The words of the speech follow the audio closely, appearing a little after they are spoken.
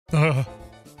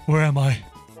Where am I?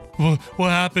 What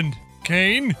happened?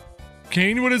 Kane?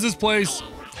 Kane, what is this place?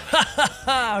 Ha ha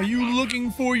ha! Are you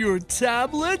looking for your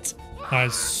tablet? I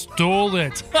stole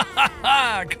it. Ha ha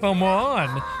ha! Come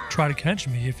on. Try to catch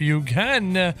me if you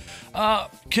can.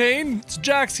 Kane, it's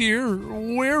Jax here.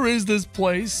 Where is this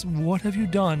place? What have you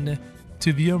done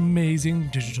to the amazing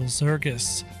digital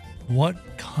circus? What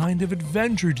kind of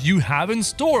adventure do you have in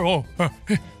store?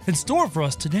 In store for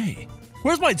us today?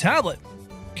 Where's my tablet?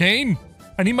 Kane,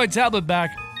 I need my tablet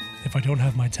back. If I don't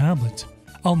have my tablet,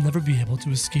 I'll never be able to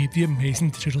escape the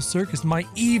amazing digital circus. My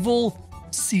evil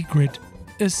secret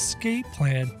escape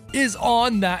plan is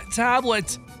on that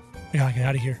tablet. I gotta get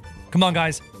out of here. Come on,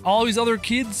 guys. All these other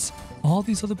kids, all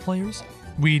these other players,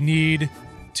 we need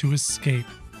to escape.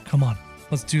 Come on,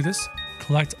 let's do this.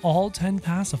 Collect all 10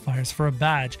 pacifiers for a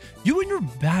badge. You and your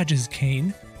badges,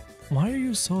 Kane. Why are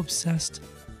you so obsessed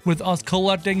with us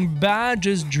collecting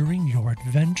badges during your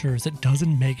adventures? It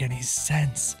doesn't make any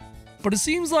sense. But it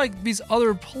seems like these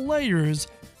other players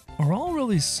are all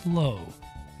really slow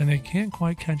and they can't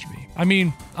quite catch me. I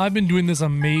mean, I've been doing this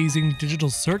amazing digital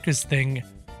circus thing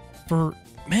for,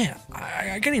 man,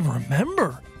 I can't even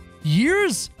remember.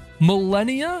 Years?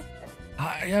 Millennia?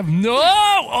 I have no...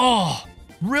 Oh!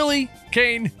 Really?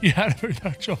 Kane, you had to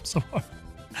jump so hard.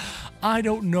 I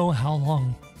don't know how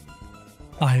long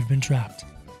I have been trapped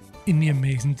in the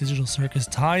amazing digital circus.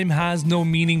 Time has no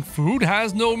meaning. Food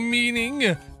has no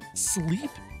meaning. Sleep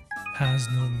has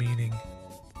no meaning.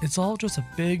 It's all just a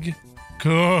big,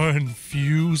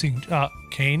 confusing...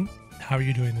 Kane, how are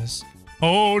you doing this?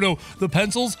 Oh no, the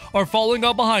pencils are falling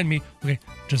out behind me. Okay,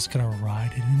 just gonna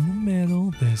ride it in the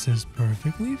middle. This is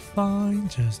perfectly fine.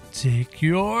 Just take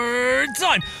your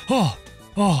time.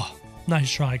 Oh,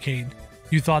 nice try, Kane.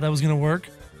 You thought that was gonna work?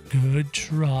 Good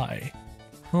try.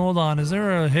 Hold on, is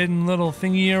there a hidden little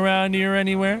thingy around here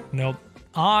anywhere? Nope.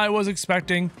 I was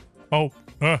expecting...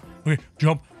 okay,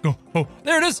 jump, go. Oh,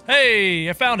 there it is. Hey,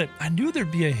 I found it. I knew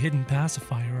there'd be a hidden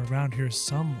pacifier around here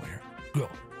somewhere. Go,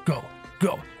 go,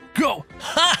 go. Go!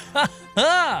 Ha ha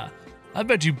ha! I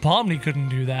bet you Pomni couldn't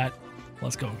do that.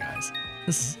 Let's go, guys.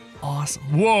 This is awesome.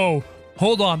 Whoa!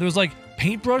 Hold on. There's like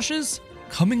paintbrushes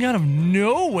coming out of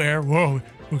nowhere. Whoa.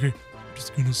 Okay. I'm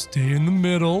just gonna stay in the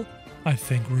middle. I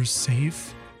think we're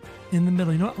safe in the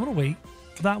middle. You know what? I'm gonna wait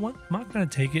for that one. I'm not gonna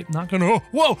take it. I'm not gonna... Oh,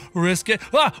 whoa! Risk it.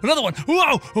 Ah! Another one!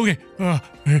 Whoa! Okay.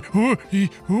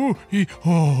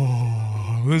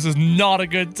 Oh, this is not a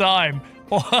good time.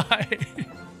 Why?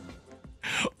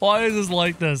 Why is this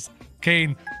like this?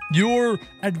 Kane, your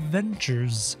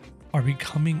adventures are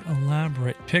becoming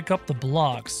elaborate. Pick up the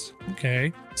blocks.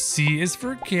 Okay. C is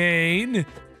for Kane.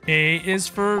 A is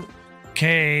for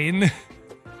Kane. I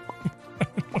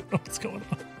don't know what's going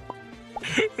on.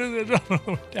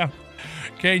 Down.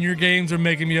 Kane, your games are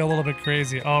making me a little bit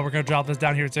crazy. Oh, we're going to drop this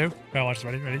down here too. Oh, watch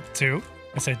this. Ready? 2.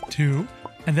 I said 2.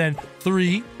 And then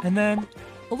 3. And then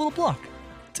a little block.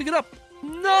 Take it up.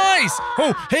 Nice!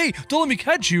 Oh, hey, don't let me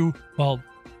catch you. Well,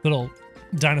 little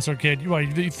dinosaur kid,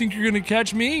 you think you're gonna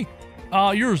catch me?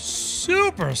 You're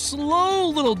super slow,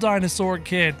 little dinosaur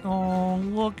kid. Oh,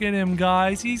 look at him,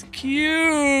 guys. He's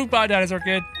cute. Bye, dinosaur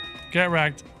kid. Get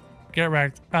wrecked. Get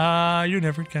wrecked. You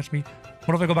never catch me.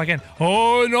 What if I go back in?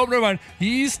 Oh, nope, never mind.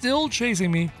 He's still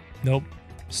chasing me. Nope.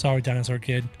 Sorry, dinosaur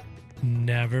kid.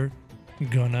 Never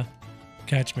gonna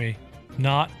catch me.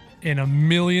 Not in a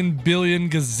million, billion,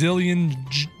 gazillion,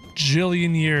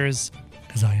 jillion years.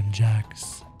 Because I am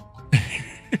Jax.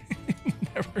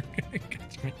 Never gonna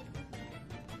catch me.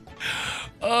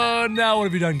 Oh, now what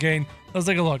have you done, Kane? Let's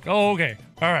take a look. Oh, okay.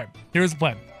 All right. Here's the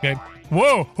plan. Okay.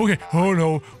 Whoa. Okay. Oh,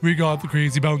 no. We got the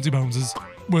crazy bouncy bounces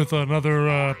with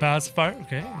another pacifier.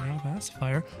 Okay. Another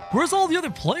pacifier. Where's all the other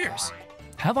players?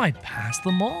 Have I passed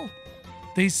them all?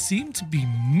 They seem to be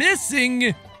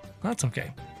missing. That's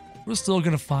okay. We're still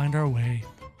gonna find our way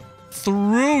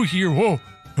through here. Whoa.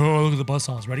 Oh, look at the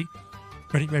buzzsaws. Ready?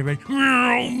 Ready, ready,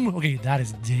 ready. Okay, that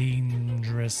is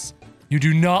dangerous. You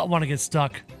do not want to get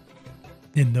stuck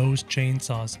in those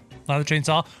chainsaws. Another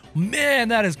chainsaw. Man,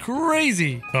 that is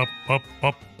crazy. Up, up,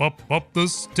 up, up, up the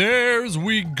stairs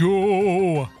we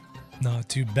go. Not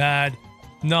too bad.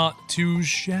 Not too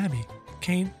shabby.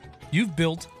 Kane, you've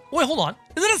built... Wait, hold on.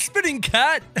 Is it a spinning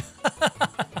cat?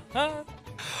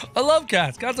 I love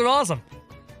cats. Cats are awesome.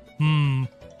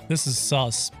 This is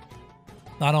sus.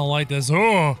 I don't like this.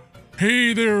 Oh,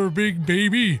 hey there, big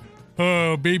baby.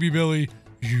 Baby Billy.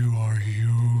 You are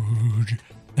huge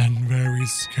and very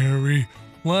scary.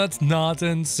 Let's not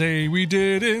and say we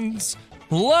didn't.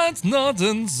 Let's not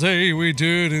and say we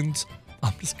didn't.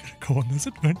 I'm just gonna go on this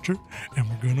adventure and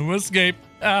we're gonna escape.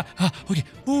 Okay.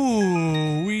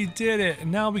 Ooh, we did it.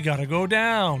 And now we gotta go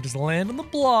down. Just land on the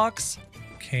blocks.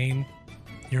 Caine,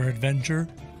 your adventure,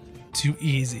 too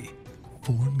easy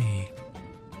for me.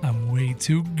 I'm way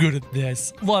too good at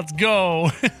this. Let's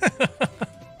go.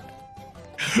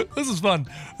 This is fun.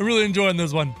 I'm really enjoying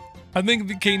this one. I think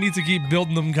the Caine needs to keep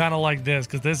building them kind of like this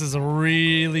because this is a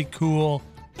really cool,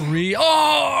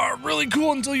 really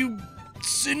cool until you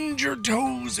singe your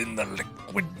toes in the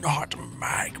liquid hot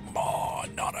magma.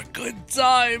 Not a good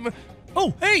time.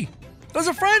 Oh, hey, there's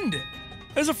a friend.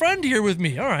 There's a friend here with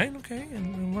me. All right, okay.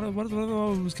 And what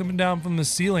was coming down from the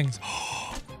ceilings?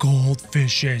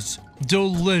 Goldfishes.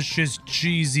 Delicious,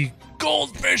 cheesy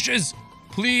goldfishes.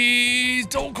 Please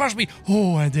don't crush me.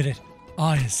 Oh, I did it.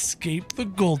 I escaped the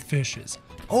goldfishes.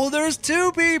 Oh, there's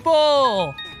 2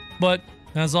 people. But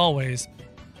as always,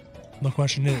 the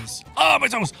question is, my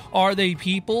toes, are they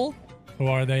people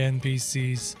or are they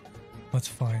NPCs? Let's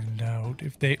find out.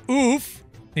 If they oof,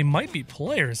 they might be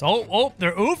players. Oh,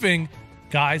 they're oofing.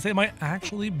 Guys, they might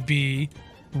actually be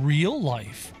real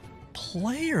life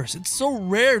players. It's so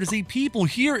rare to see people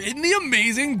here in the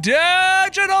amazing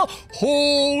digital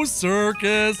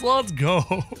circus. Let's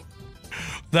go.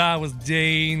 That was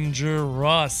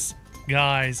dangerous,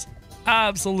 guys.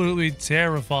 Absolutely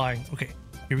terrifying. Okay,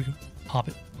 here we go. Hop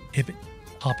it, hip it,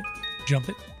 hop it, jump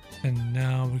it. And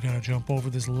now we gotta jump over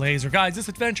this laser. Guys, this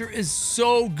adventure is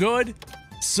so good.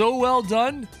 So well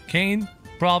done. Caine,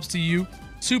 props to you.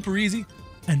 Super easy.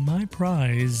 And my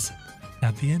prize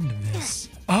at the end of this.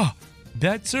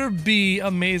 Better be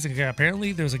amazing. Okay,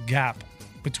 apparently there's a gap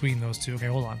between those 2. Okay,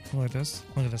 hold on. Look at this.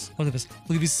 Look at this. Look at this.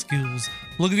 Look at these skills.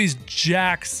 Look at these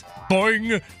jacks.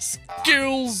 Boing.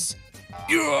 Skills.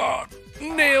 Yeah.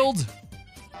 Nailed.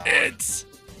 It's.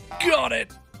 Got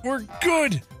it. We're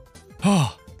good.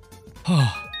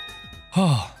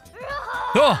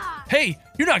 Hey,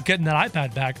 you're not getting that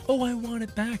iPad back. Oh, I want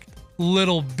it back.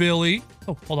 Little Billy.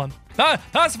 Oh, hold on.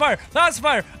 Pacifier!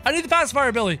 Pacifier! I need the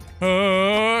pacifier, Billy.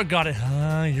 Got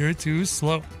it. You're too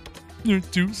slow. You're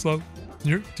too slow.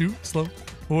 You're too slow.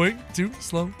 Way too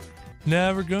slow.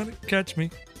 Never gonna catch me.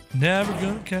 Never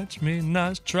gonna catch me.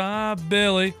 Nice try,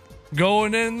 Billy.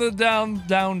 Going in the down.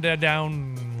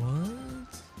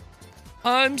 What?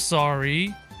 I'm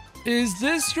sorry. Is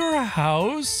this your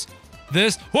house?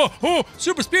 This,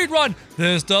 super speed run.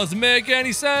 This doesn't make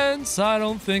any sense. I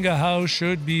don't think a house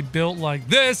should be built like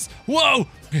this. Whoa.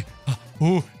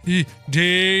 Okay.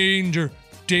 Danger.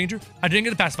 Danger. I didn't get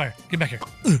the pacifier. Get back here.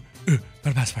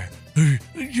 Got a pacifier.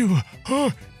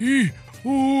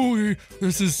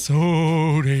 This is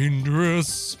so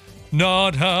dangerous.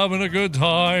 Not having a good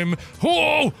time.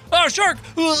 Whoa. Shark.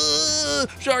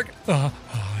 Shark.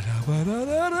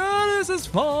 This is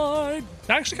fine.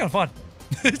 Actually kind of fun.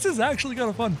 This is actually kind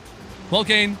of fun. Well,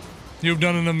 Caine, you've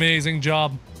done an amazing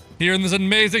job here in this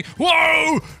amazing...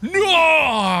 Whoa! No!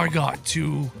 I got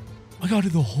to do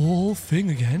the whole thing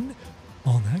again.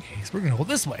 Well, in that case, we're going to go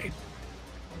this way.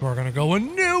 We're going to go a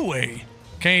new way.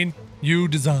 Caine, you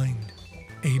designed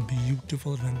a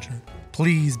beautiful adventure.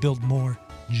 Please build more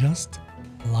just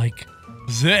like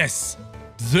this.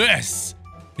 This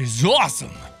is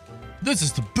awesome. This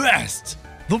is the best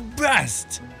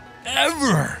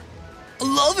ever. I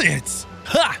love it!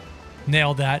 Ha!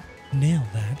 Nail that,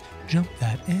 jump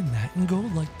that, and go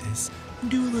like this. And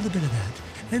do a little bit of that,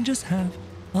 and just have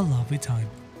a lovely time.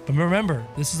 But remember,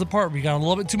 this is the part where we got a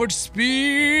little bit too much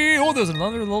speed. Oh, there's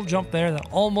another little jump there that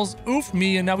almost oofed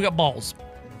me, and now we got balls.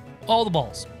 All the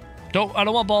balls. I don't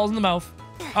want balls in the mouth.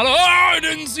 I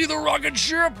didn't see the rocket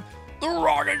ship! The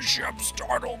rocket ship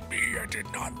startled me. I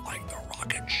did not like the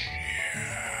rocket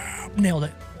ship. Nailed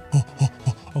it.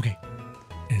 Okay.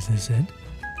 Is this it?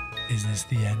 Is this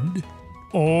the end?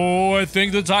 Oh, I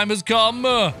think the time has come.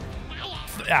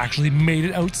 Actually made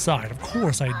it outside. Of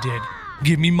course I did.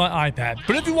 Give me my iPad.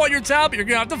 But if you want your tablet, you're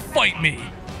gonna have to fight me.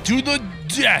 To the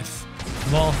death.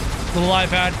 Well, little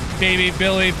iPad, baby,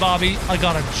 Billy, Bobby, I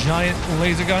got a giant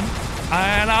laser gun.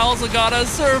 And I also got a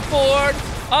surfboard.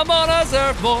 I'm on a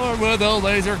surfboard with a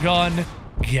laser gun.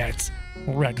 Get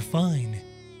red. Fine.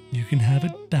 You can have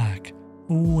it back.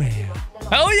 Where?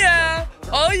 Oh yeah!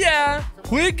 Oh yeah!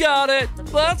 We got it!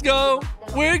 Let's go!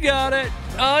 We got it!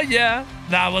 Oh yeah!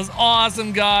 That was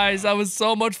awesome, guys! That was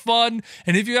so much fun!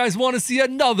 And if you guys want to see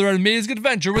another amazing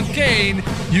adventure with Caine,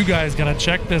 you guys gotta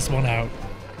check this one out.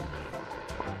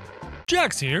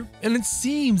 Jax here, and it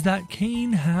seems that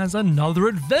Caine has another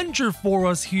adventure for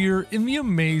us here in the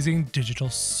amazing digital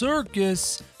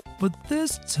circus. But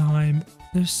this time,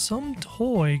 there's some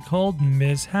toy called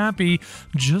Miss Happy,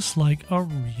 just like a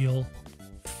real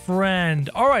friend.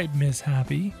 All right, Miss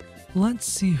Happy, Let's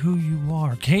see who you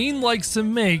are. Caine likes to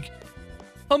make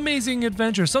amazing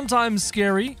adventures. Sometimes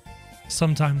scary,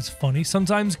 sometimes funny,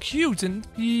 sometimes cute. And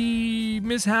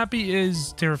Miss Happy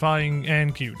is terrifying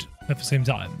and cute at the same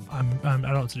time. I don't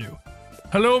know what to do.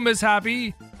 Hello, Miss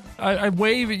Happy. I'd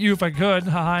wave at you if I could.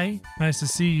 Hi. Nice to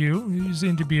see you. You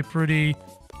seem to be a pretty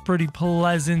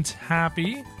pleasant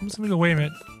Happy. I'm just gonna go, wait a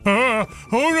minute. Oh,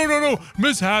 no.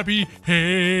 Miss Happy.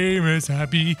 Hey, Miss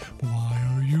Happy. Why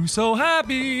are you so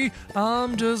happy?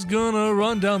 I'm just gonna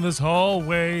run down this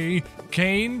hallway.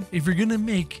 Caine, if you're gonna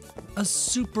make a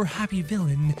super happy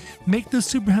villain, make the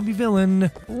super happy villain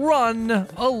run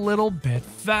a little bit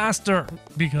faster.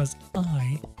 Because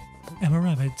I am a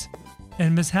rabbit.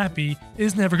 And Miss Happy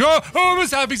is never go. Oh,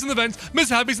 Miss Happy's in the vents. Miss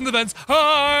Happy's in the vents.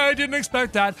 I didn't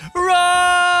expect that.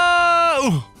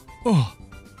 Run! Oh,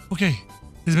 okay.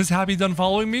 Is Miss Happy done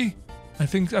following me? I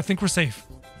think we're safe.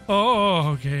 Oh,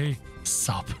 okay.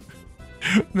 Sup.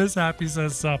 Miss Happy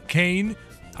says sup. Caine,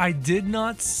 I did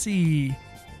not see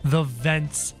the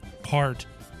vents part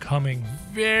coming.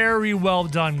 Very well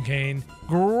done, Caine.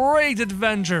 Great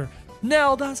adventure.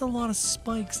 Now that's a lot of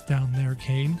spikes down there,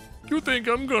 Caine. You think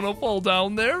I'm gonna fall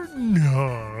down there?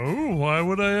 No, why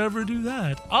would I ever do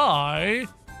that? I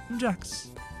am Jax.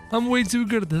 I'm way too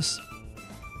good at this.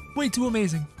 Way too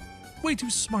amazing. Way too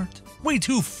smart. Way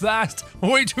too fast.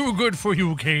 Way too good for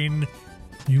you, Caine.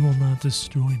 You will not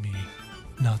destroy me.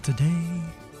 Not today.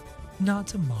 Not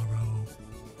tomorrow.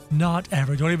 Not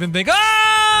ever. Don't even think.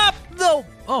 Ah! No!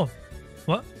 Oh.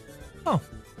 What? Oh.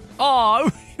 Oh,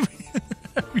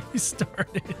 we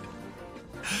started.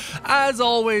 As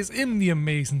always, in the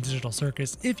amazing digital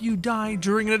circus, if you die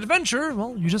during an adventure,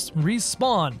 well, you just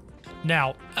respawn.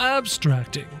 Now,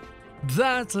 abstracting,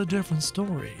 that's a different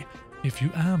story. If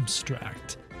you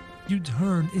abstract, you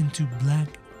turn into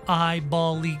black,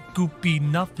 eyeball-y, goopy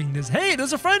nothingness. Hey,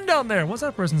 there's a friend down there. What's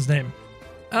that person's name?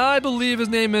 I believe his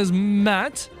name is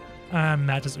Matt.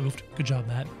 Matt is oofed. Good job,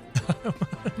 Matt.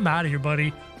 I'm out of here,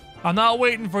 buddy. I'm not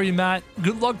waiting for you, Matt.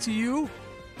 Good luck to you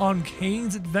on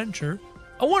Caine's adventure.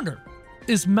 I wonder,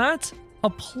 is Matt a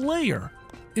player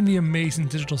in the amazing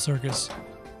digital circus?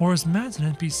 Or is Matt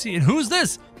an NPC? And who's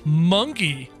this?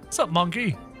 Monkey. What's up,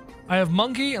 Monkey? I have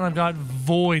Monkey and I've got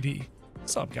Voidy.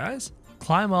 What's up, guys?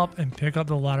 Climb up and pick up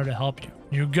the ladder to help you.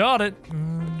 You got it.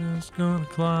 I'm just gonna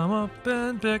climb up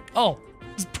and pick. Oh,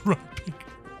 it's bright pink.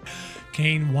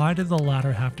 Caine, why did the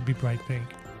ladder have to be bright pink?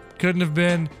 Couldn't have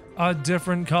been a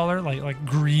different color, like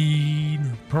green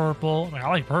or purple. I mean, I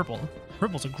like purple.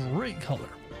 Purple's a great color.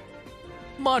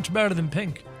 Much better than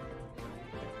pink.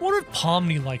 I wonder if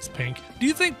Pomni likes pink. Do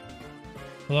you think...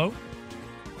 Hello?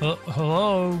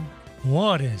 Hello?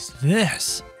 What is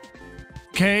this?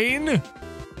 Caine?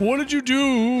 What did you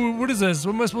do? What is this?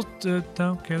 What am I supposed to...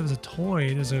 Okay, there's a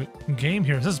toy. There's a game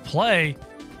here. It says play.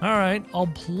 All right, I'll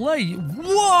play.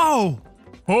 Whoa!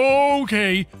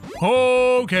 Okay.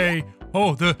 Okay.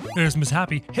 Oh, there's Miss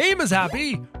Happy. Hey, Miss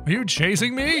Happy! Are you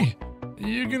chasing me?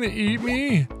 You gonna eat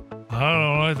me? I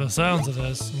don't like the sounds of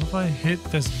this. What if I hit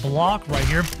this block right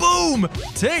here? Boom!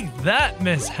 Take that,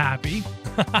 Miss Happy.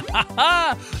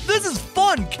 This is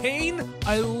fun, Caine.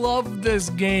 I love this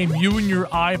game. You and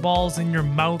your eyeballs in your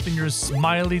mouth and your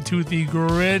smiley toothy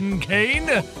grin,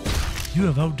 Caine. You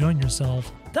have outdone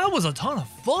yourself. That was a ton of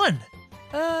fun.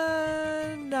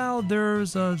 And now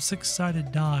there's a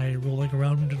six-sided die rolling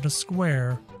around in a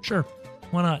square. Sure,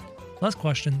 why not? Less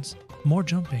questions, more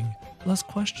jumping. Less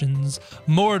questions,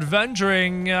 more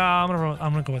adventuring. I'm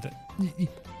gonna go with it.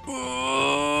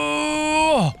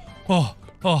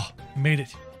 Oh, made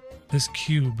it. This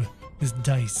cube, this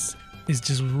dice, is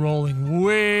just rolling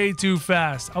way too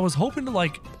fast. I was hoping to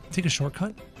like take a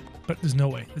shortcut, but there's no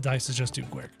way. The dice is just too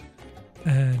quick.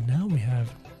 And now we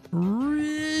have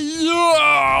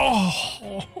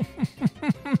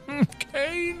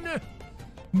Caine,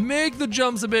 make the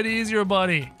jumps a bit easier,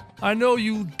 buddy. I know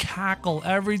you cackle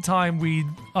every time we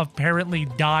apparently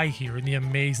die here in the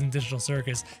amazing digital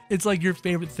circus. It's like your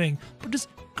favorite thing, but just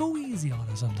go easy on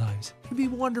us sometimes. It'd be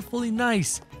wonderfully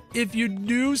nice if you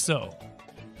do so.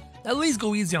 At least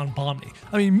go easy on Pomni.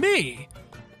 I mean, me,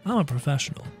 I'm a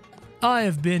professional. I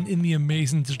have been in the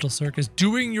amazing digital circus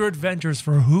doing your adventures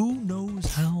for who knows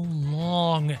how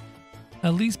long.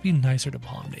 At least be nicer to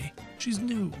Pomni. She's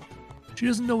new. She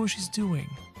doesn't know what she's doing.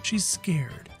 She's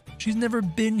scared. She's never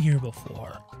been here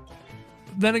before.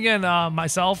 Then again,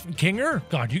 myself, Kinger,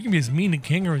 God, you can be as mean to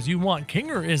Kinger as you want.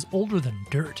 Kinger is older than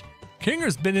dirt.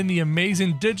 Kinger's been in the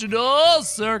amazing digital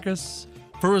circus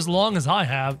for as long as I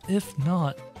have, if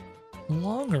not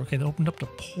longer. Okay, they opened up the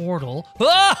portal.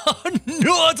 Ah,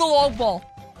 no, that's a long fall.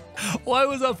 Why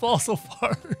was that fall so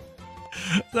far?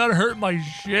 That hurt my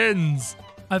shins.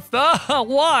 I thought,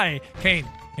 why? Kane.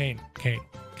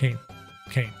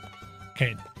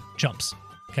 Jumps,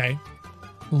 okay?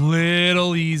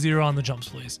 Little easier on the jumps,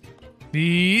 please.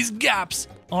 These gaps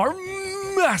are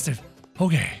massive.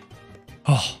 Okay.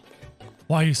 Oh,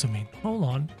 why are you so mean? Hold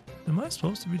on. Am I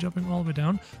supposed to be jumping all the way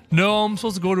down? No, I'm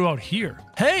supposed to go to out here.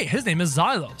 Hey, his name is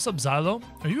Xylo. What's up, Xylo?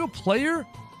 Are you a player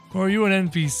or are you an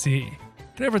NPC?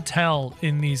 Can I ever tell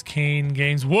in these Kane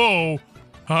games? Whoa!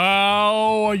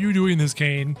 How are you doing this,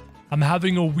 Kane? I'm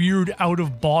having a weird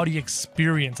out-of-body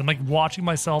experience. I'm like watching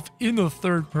myself in the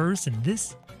third person.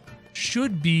 This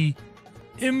should be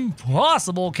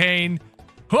impossible, Kane.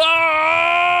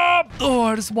 Ah! Oh,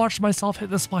 I just watched myself hit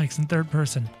the spikes in third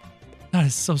person. That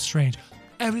is so strange.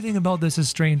 Everything about this is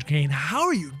strange, Kane. How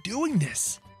are you doing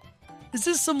this? Is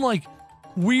this some like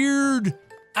weird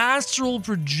astral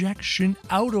projection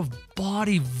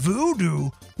out-of-body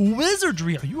voodoo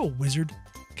wizardry? Are you a wizard,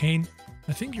 Kane?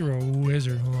 I think you're a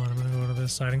wizard. Hold on, I'm gonna go to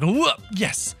this side and go, whoop!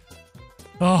 Yes!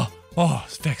 Oh,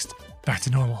 it's fixed. Back to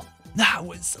normal. That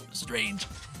was so strange.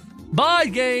 Bye,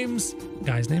 Games!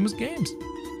 Guy's name is Games.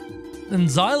 And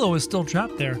Xylo is still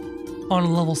trapped there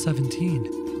on level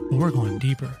 17. But we're going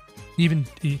deeper. Even,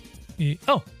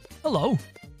 oh, hello.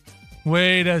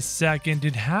 Wait a second.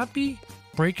 Did Happy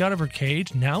break out of her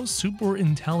cage? Now super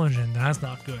intelligent. That's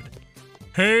not good.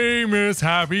 Hey, Miss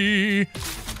Happy.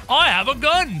 I have a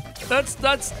gun. That's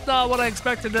not what I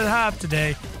expected to have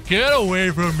today. Get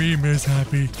away from me, Miss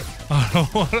Happy. I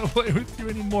don't want to play with you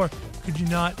anymore. Could you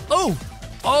not? Oh,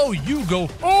 you go.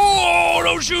 Oh,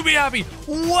 don't shoot me, Happy.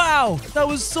 Wow, that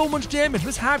was so much damage.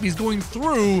 Miss Happy's going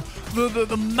through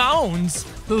the mounds,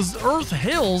 those earth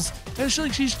hills, and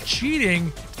she's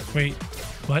cheating. Wait,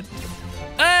 what?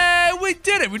 Hey, we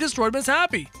did it. We destroyed Miss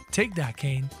Happy. Take that,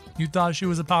 Kane. You thought she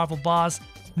was a powerful boss.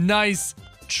 Nice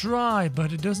try,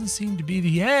 but it doesn't seem to be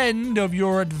the end of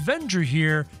your adventure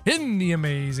here in the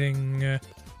amazing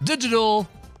digital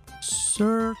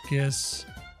circus.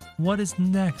 What is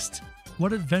next?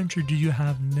 What adventure do you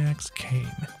have next,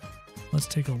 Kane? Let's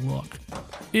take a look.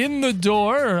 In the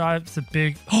door, it's a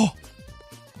big... Oh!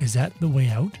 Is that the way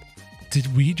out?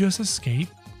 Did we just escape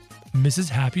Mrs.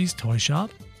 Happy's toy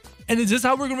shop? And is this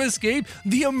how we're going to escape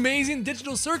the amazing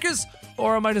digital circus?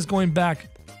 Or am I just going back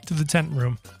to the tent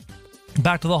room?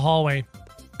 Back to the hallway.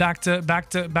 Back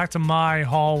to my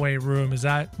hallway room. Is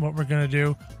that what we're going to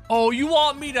do? Oh, you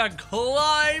want me to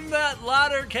climb that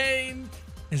ladder, Kane?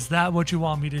 Is that what you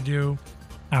want me to do?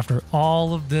 After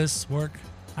all of this work,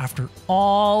 after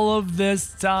all of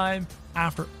this time,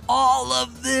 after all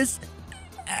of this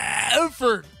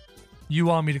effort, you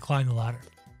want me to climb the ladder?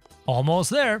 Almost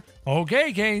there.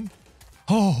 Okay, Kane.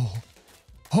 Oh,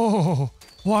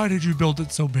 why did you build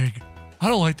it so big? I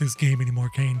don't like this game anymore,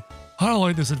 Kane. I don't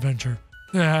like this adventure.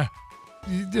 I'm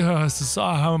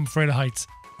afraid of heights.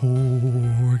 Oh,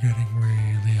 we're getting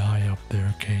really high up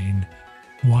there, Kane.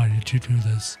 Why did you do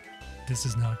this? This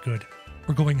is not good.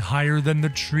 We're going higher than the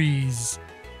trees.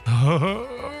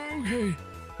 Okay.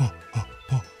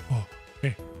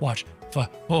 Okay, watch.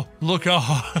 Oh, look how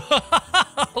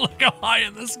high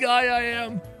in the sky I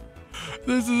am.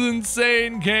 This is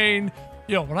insane, Kane.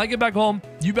 Yo, when I get back home,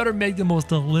 you better make the most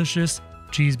delicious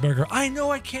cheeseburger. I know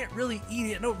I can't really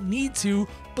eat it. I don't need to,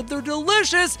 but they're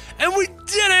delicious, and we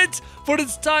did it! But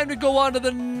it's time to go on to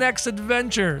the next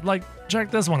adventure. Like, check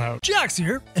this one out. Jax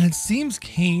here, and it seems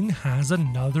Kane has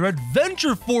another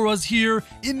adventure for us here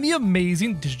in the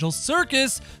amazing digital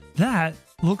circus. That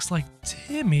looks like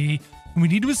Timmy, and we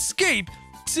need to escape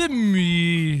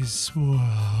Timmy's.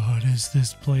 What is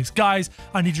this place? Guys,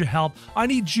 I need your help. I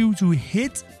need you to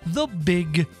hit the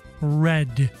big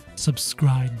red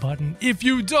subscribe button. If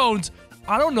you don't,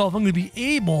 I don't know if I'm going to be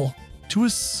able to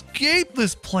escape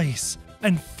this place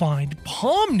and find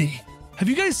Pomni. Have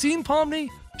you guys seen Pomni?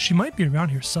 She might be around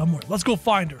here somewhere. Let's go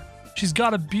find her. She's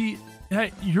got to be...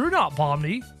 Hey, you're not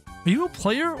Pomni. Are you a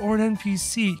player or an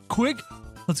NPC? Quick,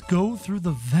 let's go through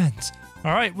the vent.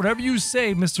 All right, whatever you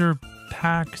say, Mr.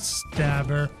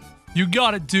 Packstabber. You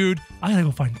got it, dude. I gotta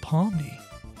go find Pomni.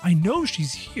 I know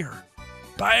she's here,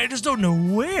 but I just don't know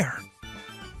where.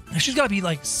 She's gotta be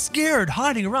like scared,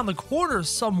 hiding around the corner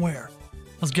somewhere.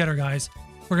 Let's get her, guys.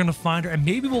 We're gonna find her, and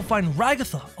maybe we'll find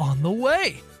Ragatha on the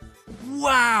way.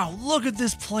 Wow, look at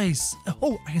this place.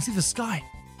 Oh, I can see the sky.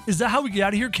 Is that how we get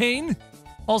out of here, Kane?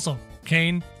 Also,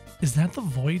 Kane, is that the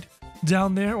void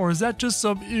down there, or is that just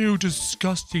some ew,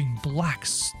 disgusting, black,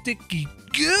 sticky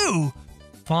goo?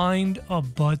 Find a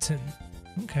button.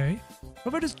 Okay. What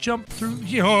if I just jump through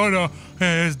here? Oh no,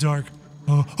 it's dark.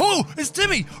 Oh, it's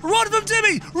Timmy! Run from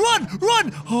Timmy! Run!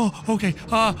 Run! Oh, okay.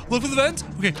 Look for the vent.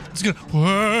 Okay, it's gonna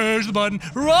push the button.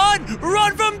 Run!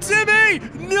 Run from Timmy!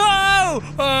 No!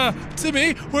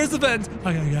 Timmy, where's the vent?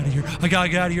 I gotta get out of here. I gotta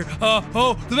get out of here.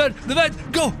 Oh, the vent! The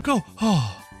vent! Go! Go!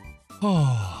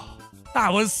 Oh,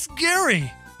 that was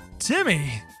scary.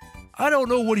 Timmy, I don't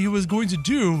know what he was going to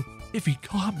do if he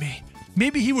caught me.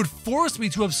 Maybe he would force me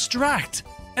to abstract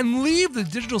and leave the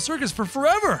digital circus for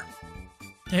forever.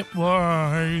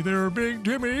 Hey there, Big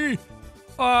Timmy.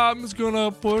 I'm just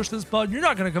gonna push this button. You're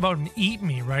not gonna come out and eat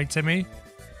me, right, Timmy?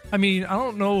 I mean, I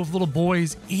don't know if little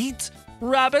boys eat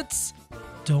rabbits.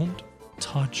 Don't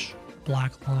touch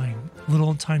black line.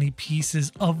 Little tiny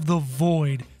pieces of the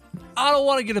void. I don't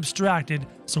want to get abstracted,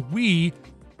 so we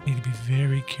need to be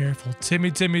very careful.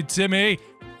 Timmy, Timmy, Timmy.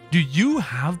 Do you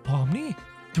have Pomni?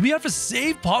 Do we have to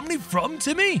save Pomni from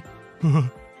Timmy?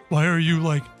 Why are you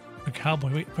like a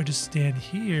cowboy? Wait, if I just stand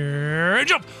here and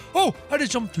jump. Oh, I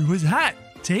just jumped through his hat.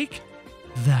 Take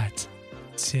that,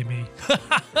 Timmy.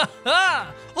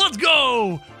 Let's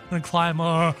go. I'm gonna climb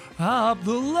up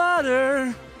the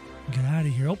ladder. Get out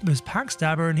of here. Open this pack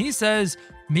stabber, and he says,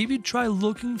 maybe try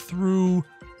looking through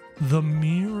the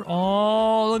mirror.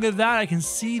 Oh, look at that. I can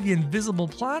see the invisible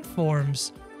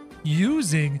platforms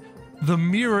using the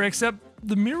mirror, except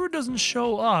the mirror doesn't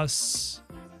show us.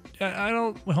 I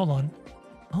don't, wait, hold on.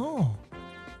 Oh,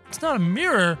 it's not a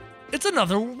mirror. It's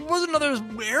another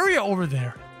area over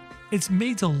there. It's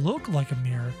made to look like a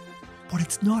mirror, but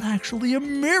it's not actually a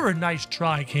mirror. Nice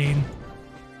try, Kane.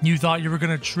 You thought you were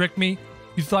gonna trick me?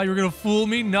 You thought you were gonna fool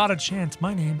me? Not a chance.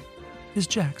 My name is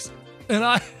Jax, and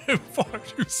I am far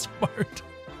too smart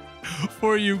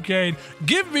for you, Kane.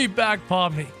 Give me back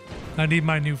Pomni. I need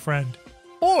my new friend.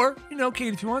 Or, you know,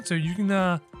 Kane, if you want to, you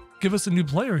can give us a new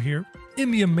player here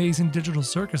in the amazing digital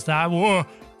circus. That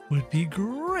would be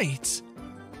great.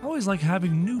 I always like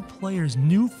having new players,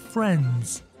 new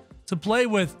friends to play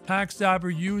with.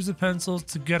 Packstabber, use the pencils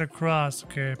to get across.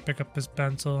 Okay, I pick up this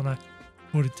pencil and I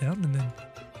put it down, and then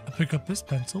I pick up this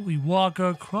pencil. We walk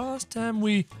across and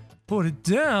we put it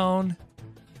down,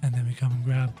 and then we come and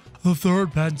grab the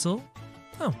third pencil.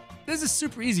 Oh, this is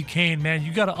super easy, Kane, man.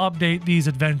 You gotta update these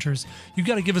adventures. You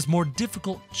gotta give us more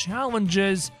difficult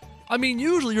challenges. I mean,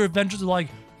 usually your adventures are like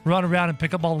run around and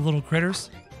pick up all the little critters.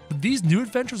 But these new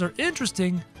adventures are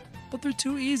interesting, but they're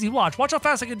too easy. Watch how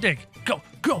fast I can dig. Go,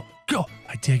 go, go.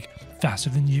 I dig faster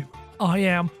than you. I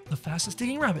am the fastest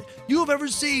digging rabbit you have ever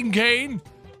seen, Kane.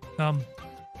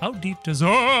 How deep does...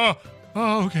 Oh,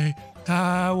 okay.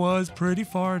 That was pretty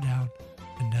far down.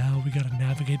 And now we gotta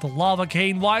navigate the lava,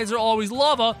 Kane. Why is there always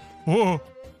lava? Oh,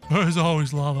 there's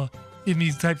always lava in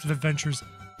these types of adventures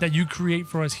that you create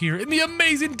for us here in the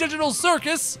amazing digital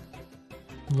circus.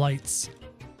 Lights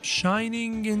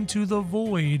shining into the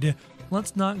void.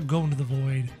 Let's not go into the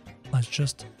void. Let's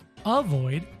just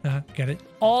avoid, get it,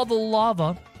 all the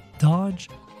lava, dodge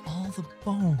all the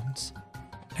bones,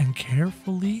 and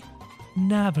carefully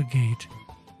navigate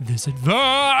this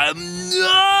adventure. No!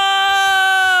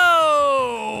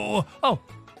 Oh,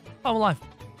 I'm alive.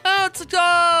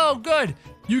 Oh, good.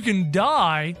 You can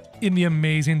die in the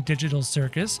amazing digital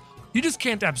circus. You just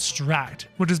can't abstract,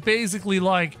 which is basically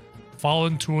like fall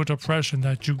into a depression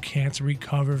that you can't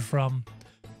recover from.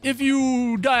 If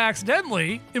you die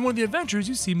accidentally in one of the adventures,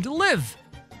 you seem to live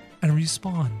and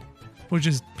respawn, which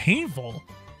is painful,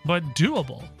 but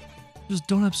doable. Just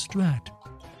don't abstract.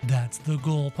 That's the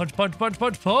goal. Punch, punch, punch,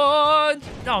 punch, punch.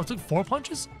 No, it took 4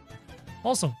 punches.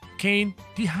 Also, Kane,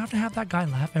 do you have to have that guy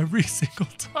laugh every single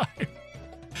time?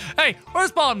 Hey,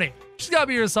 where's Pomni? She's gotta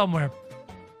be here somewhere.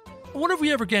 I wonder if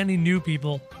we ever get any new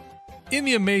people in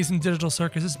the amazing digital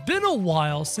circus. It's been a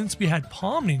while since we had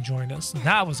Pomni join us.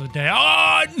 That was a day.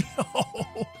 Oh,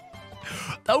 no.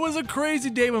 That was a crazy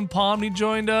day when Pomni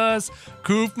joined us.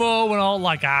 Kufmo went all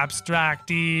like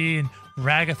abstracty, and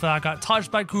Ragatha got touched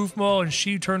by Kufmo, and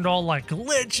she turned all like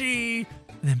glitchy.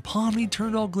 And then Pomni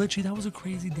turned all glitchy. That was a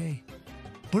crazy day.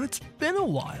 But it's been a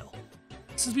while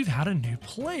since we've had a new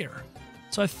player.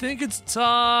 So I think it's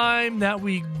time that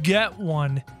we get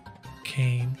one,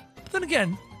 Kane. But then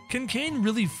again, can Kane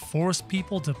really force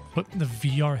people to put the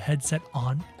VR headset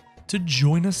on to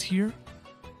join us here?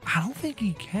 I don't think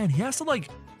he can. He has to like,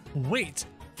 wait,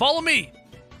 follow me.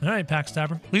 All right,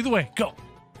 Packstabber, lead the way, go.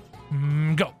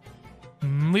 Go.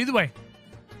 Lead the way.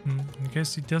 I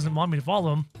guess he doesn't want me to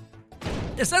follow him.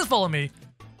 It says follow me,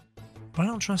 but I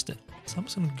don't trust it. So I'm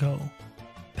just gonna go.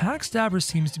 Packstabber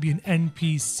seems to be an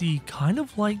NPC, kind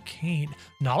of like Kane.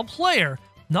 Not a player,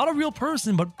 not a real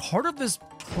person, but part of this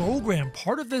program,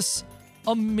 part of this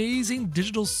amazing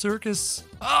digital circus.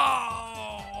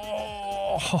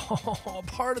 Oh, Oh,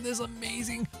 part of this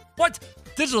amazing. What?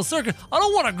 Digital circuit? I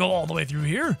don't want to go all the way through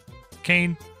here.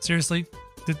 Kane, seriously?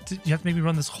 Did you have to make me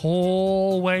run this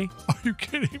whole way? Are you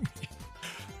kidding me?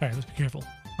 All right, let's be careful.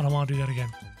 I don't want to do that again.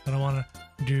 I don't want to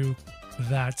do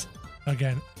that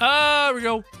again. Ah, there we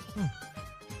go.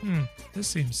 This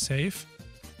seems safe.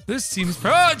 This seems...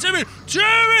 Oh, Timmy!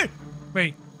 Timmy!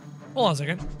 Wait, hold on a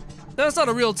second. That's not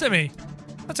a real Timmy.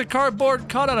 That's a cardboard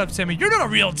cutout of Timmy. You're not a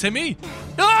real Timmy.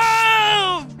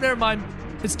 Oh! Never mind.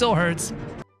 It still hurts.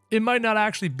 It might not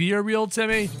actually be a real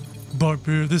Timmy, but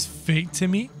this fake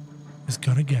Timmy is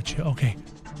gonna get you. Okay,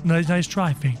 nice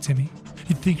try, fake Timmy.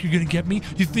 You think you're gonna get me?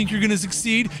 You think you're gonna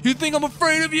succeed? You think I'm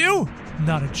afraid of you?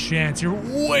 Not a chance. You're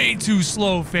way too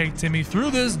slow, fake Timmy.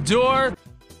 Through this door.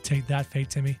 Take that, fake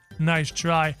Timmy. Nice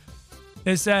try.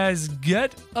 It says,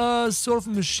 get a soda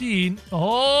from the machine.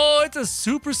 Oh, it's a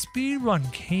super speed run.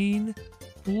 Kane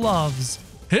loves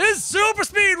his super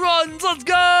speed runs. Let's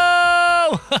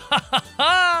go!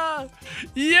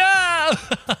 Yeah!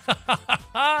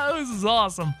 This is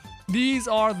awesome. These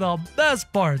are the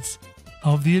best parts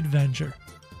of the adventure.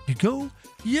 You go,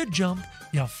 you jump,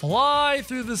 you fly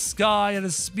through the sky at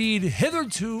a speed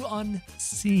hitherto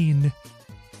unseen.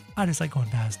 I just like going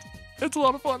fast. It's a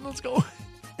lot of fun. Let's go.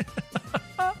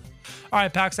 All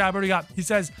right, Packstab, what do you got? He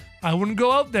says, I wouldn't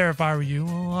go out there if I were you.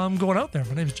 Well, I'm going out there.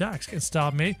 My name's Jax. Can't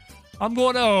stop me. I'm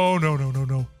going, oh,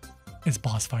 no. It's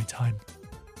boss fight time.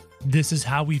 This is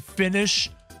how we finish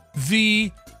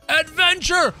the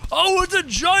adventure. Oh, it's a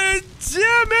giant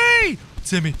Timmy.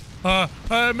 Timmy, I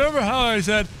remember how I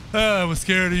said I was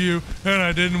scared of you and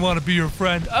I didn't want to be your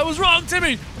friend. I was wrong,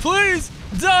 Timmy. Please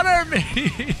don't hurt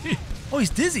me. Oh, he's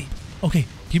dizzy. Okay,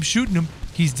 keep shooting him.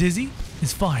 He's dizzy.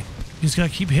 It's fine. You just gotta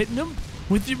keep hitting him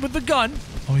with the gun.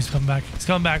 Oh, he's coming back. He's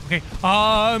coming back. Okay,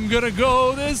 I'm gonna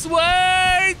go this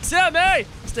way. Timmy,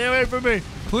 stay away from me.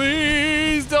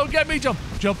 Please don't get me. Jump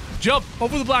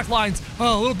over the black lines.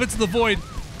 Oh, little bits of the void.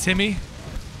 Timmy,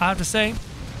 I have to say,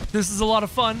 this is a lot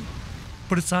of fun,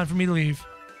 but it's time for me to leave.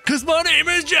 Cause my name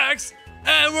is Jax,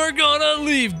 and we're gonna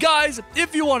leave. Guys,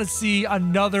 if you want to see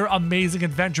another amazing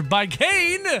adventure by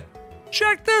Kane,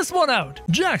 check this one out.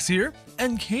 Jax here,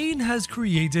 and Kane has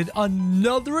created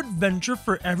another adventure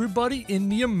for everybody in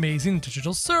the amazing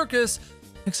digital circus.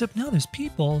 Except now there's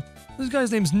people. This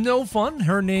guy's name's No Fun,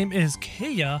 her name is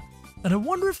Kaya, and I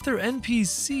wonder if they're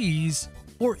NPCs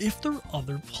or if they're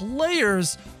other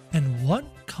players. And what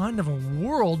kind of a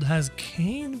world has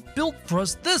Kane built for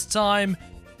us this time,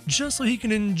 just so he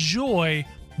can enjoy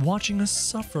watching us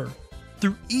suffer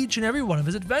through each and every one of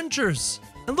his adventures.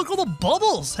 And look at all the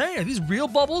bubbles. Hey, are these real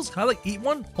bubbles? Can I like eat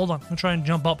one? Hold on, I'm gonna try and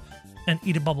jump up and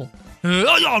eat a bubble.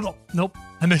 Nope,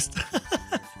 I missed.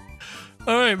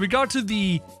 All right, we got to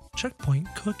the checkpoint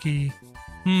cookie.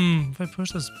 If I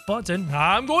push this button,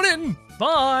 I'm going in.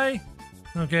 Bye.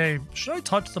 Okay, should I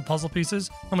touch the puzzle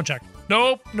pieces? I'm gonna check.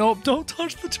 Nope, don't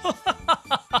touch the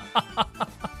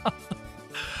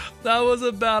That was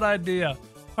a bad idea.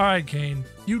 All right, Kane,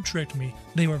 you tricked me.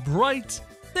 They were bright,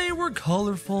 they were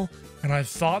colorful, and I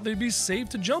thought they'd be safe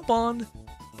to jump on.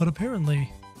 But apparently,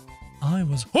 I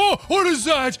was... Oh, what is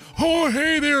that? Oh,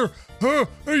 hey there.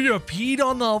 You peed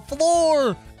on the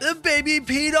floor. The baby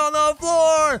peed on the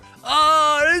floor.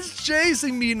 Ah, it's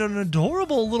chasing me in an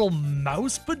adorable little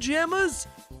mouse pajamas.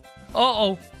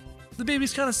 Uh-oh. The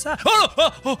baby's kind of sad.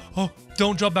 Oh,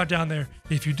 don't jump back down there.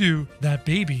 If you do, that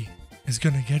baby is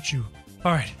gonna get you.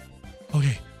 All right.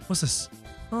 Okay, what's this?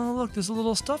 Oh, look, there's a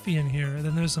little stuffy in here. And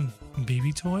then there's some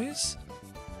baby toys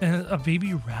and a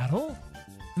baby rattle.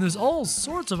 And there's all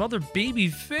sorts of other baby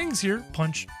things here.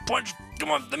 Punch.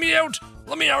 Come on, let me out.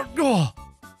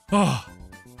 Oh.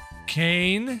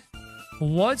 Kane,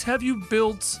 what have you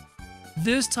built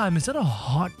this time? Is that a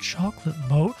hot chocolate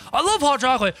boat? I love hot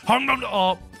chocolate.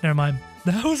 Oh, never mind.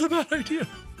 That was a bad idea.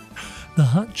 The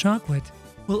hot chocolate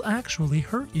will actually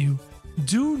hurt you.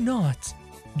 Do not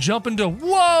jump into...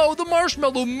 Whoa, the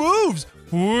marshmallow moves.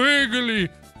 Wiggly,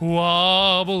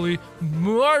 wobbly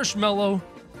marshmallow.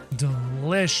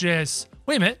 Delicious.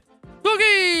 Wait a minute.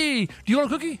 Cookie! Do you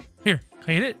want a cookie? Here,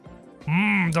 can I eat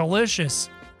it? Delicious.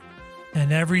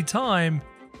 And every time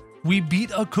we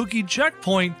beat a cookie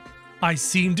checkpoint, I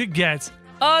seem to get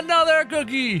another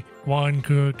cookie. 1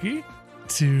 cookie,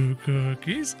 2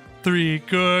 cookies, 3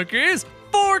 cookies,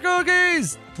 4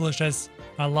 cookies. Delicious.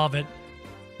 I love it.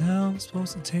 Now I'm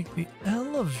supposed to take the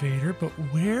elevator, but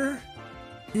where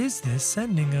is this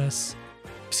sending us?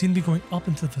 We seem to be going up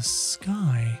into the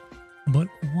sky. But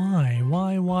why?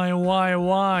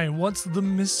 Why? What's the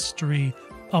mystery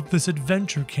of this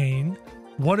adventure, Kane?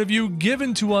 What have you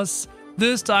given to us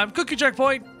this time? Cookie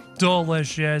checkpoint.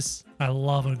 Delicious. I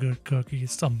love a good cookie.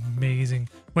 It's amazing.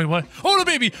 Wait, what? Oh, the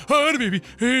baby! Oh, the baby!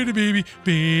 Hey, the baby!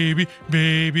 Baby!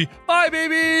 Baby! Hi,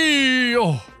 baby!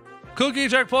 Oh, cookie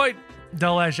checkpoint.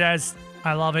 Delicious.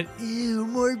 I love it. Ew,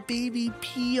 more baby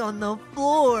pee on the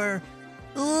floor.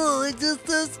 Oh, it's just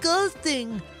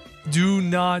disgusting. Do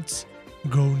not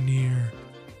go near.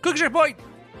 Cookie checkpoint.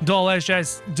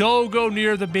 Delicious. Don't go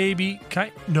near the baby.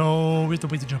 No, we have to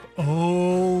wait to jump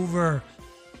over.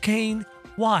 Caine,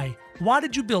 why? Why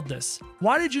did you build this?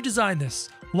 Why did you design this?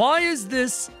 Why is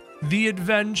this the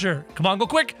adventure? Come on, go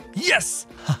quick. Yes.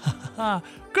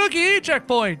 Cookie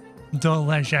checkpoint.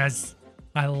 Delicious.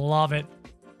 I love it.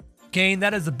 Caine,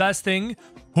 that is the best thing.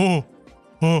 Oh,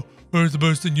 that's the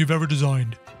best thing you've ever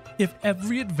designed. If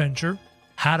every adventure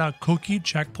had a cookie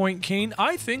checkpoint, Caine,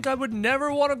 I think I would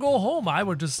never want to go home. I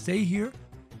would just stay here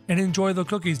and enjoy the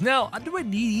cookies. Now, do I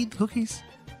need to eat cookies?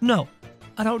 No,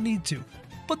 I don't need to,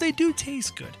 but they do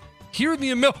taste good. Here in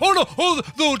the oh no, oh,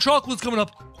 the chocolate's coming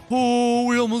up. Oh,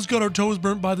 we almost got our toes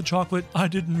burnt by the chocolate. I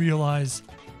didn't realize.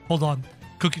 Hold on,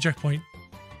 cookie checkpoint.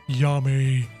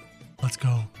 Yummy. Let's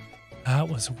go. That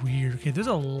was weird. Okay, there's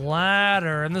a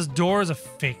ladder, and this door is a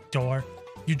fake door.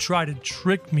 You try to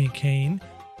trick me, Caine,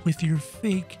 with your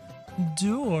fake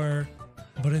door.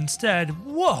 But instead,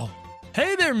 whoa.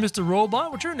 Hey there, Mr.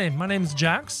 Robot. What's your name? My name's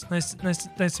Jax. Nice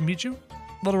to meet you,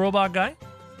 little robot guy.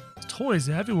 There's toys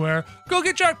everywhere. Go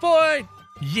get checkpoint.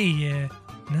 Yeah.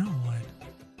 Now what?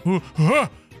 Ooh,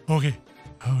 okay.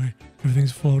 Okay.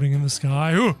 Everything's floating in the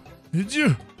sky. Ooh, did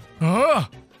you?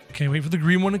 Okay, wait for the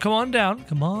green one to come on down.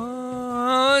 Come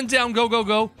on down. Go, go,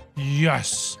 go.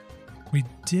 Yes. We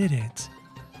did it.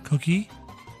 Cookie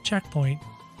checkpoint.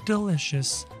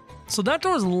 Delicious. So that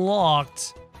door is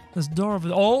locked. This door over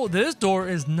there. Oh, this door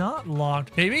is not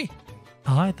locked, baby.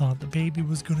 I thought the baby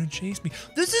was gonna chase me.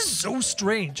 This is so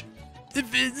strange.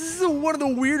 This is one of the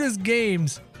weirdest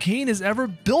games Caine has ever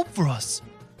built for us.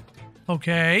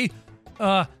 Okay.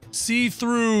 See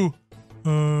through.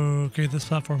 Okay, this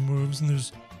platform moves and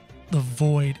there's the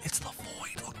void. It's the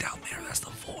void. Look down there. That's the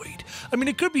void. I mean,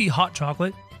 it could be hot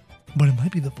chocolate, but it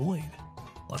might be the void.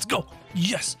 Let's go.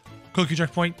 Yes. Cookie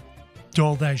checkpoint.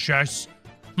 Delicious.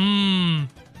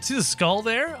 See the skull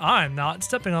there? I'm not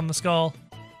stepping on the skull.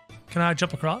 Can I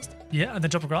jump across? Yeah, and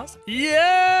then jump across?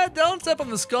 Yeah, don't step on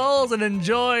the skulls and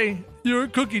enjoy your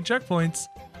cookie checkpoints.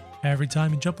 Every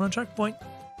time you jump on a checkpoint,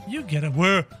 you get a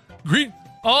where? Green.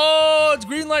 Oh, it's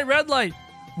green light, red light.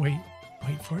 Wait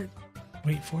for it.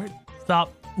 Wait for it.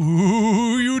 Stop.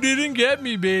 Ooh, you didn't get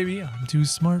me, baby. I'm too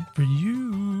smart for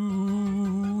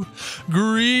you.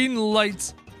 Green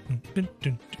lights.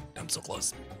 I'm so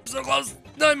close. So close.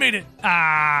 I made it.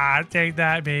 Ah, take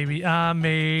that, baby. I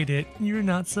made it. You're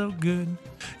not so good.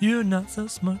 You're not so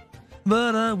smart.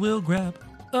 But I will grab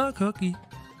a cookie.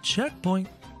 Checkpoint.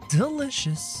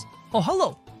 Delicious. Oh,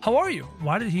 hello. How are you?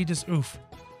 Why did he just oof?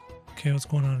 Okay, what's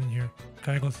going on in here?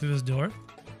 Can I go through this door?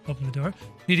 Open the door.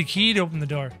 Need a key to open the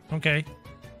door. Okay.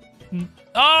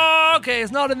 Oh, okay.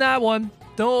 It's not in that one.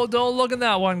 Don't look in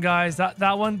that one, guys.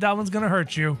 That one's gonna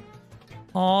hurt you.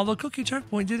 Oh, the cookie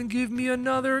checkpoint didn't give me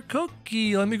another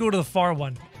cookie. Let me go to the far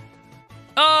one.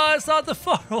 It's not the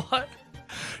far one.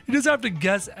 You just have to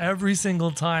guess every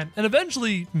single time. And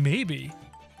eventually, maybe,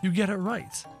 you get it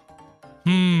right.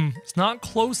 It's not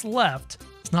close left.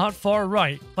 It's not far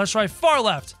right. Let's try far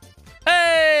left.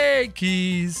 Hey,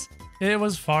 keys. It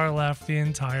was far left the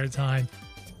entire time.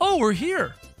 Oh, we're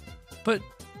here. But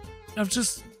I've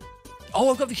got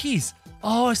the keys.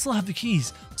 Oh, I still have the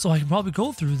keys. So I can probably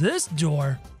go through this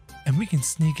door and we can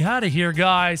sneak out of here,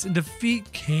 guys, and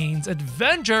defeat Caine's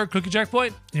adventure. Cookie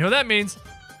checkpoint. You know what that means?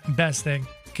 Best thing.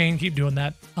 Caine, keep doing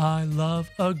that. I love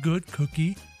a good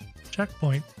cookie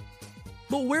checkpoint.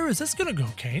 But where is this gonna go,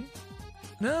 Caine?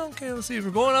 No, okay, let's see. If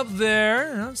we're going up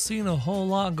there, I'm not seeing a whole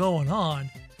lot going on.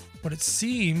 But it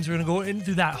seems we're gonna go in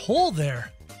through that hole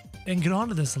there and get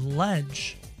onto this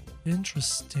ledge.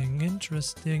 Interesting,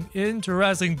 interesting,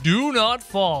 interesting. Do not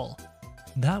fall.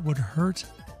 That would hurt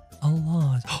a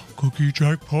lot. Cookie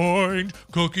checkpoint.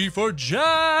 Cookie for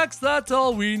Jax. That's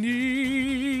all we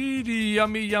need.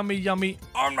 Yummy, yummy, yummy.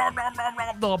 Nom, nom, nom,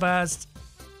 nom, the best.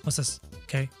 What's this?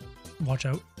 Okay, watch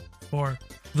out for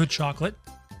the chocolate.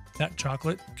 That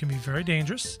chocolate can be very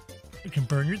dangerous. It can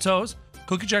burn your toes.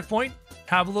 Cookie checkpoint.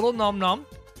 Have a little nom nom.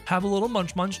 Have a little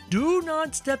munch munch. Do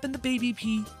not step in the baby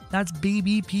pee. That's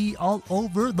baby pee all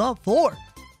over the floor.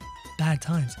 Bad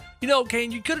times. You know,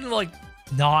 Caine, you couldn't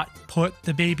not put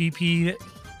the baby pee.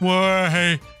 Whoa,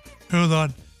 hey, hold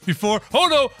on. Oh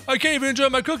no, I can't even enjoy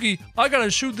my cookie. I gotta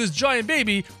shoot this giant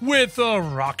baby with a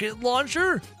rocket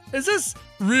launcher. Is this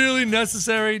really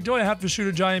necessary? Do I have to shoot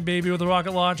a giant baby with a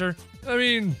rocket launcher? I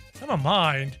mean, I don't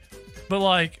mind. But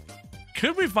like,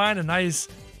 could we find a nice,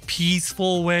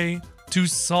 peaceful way to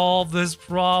solve this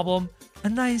problem? A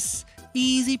nice,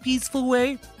 easy, peaceful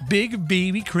way? Big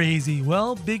Baby Crazy.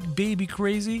 Well, Big Baby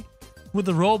Crazy, with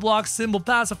the Roblox symbol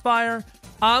pacifier,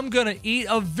 I'm gonna eat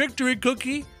a victory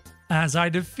cookie as I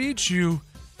defeat you.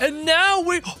 And now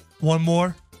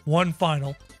one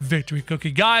final victory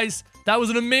cookie. Guys, that was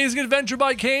an amazing adventure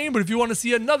by Kane, but if you want to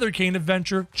see another Kane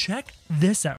adventure, check this out.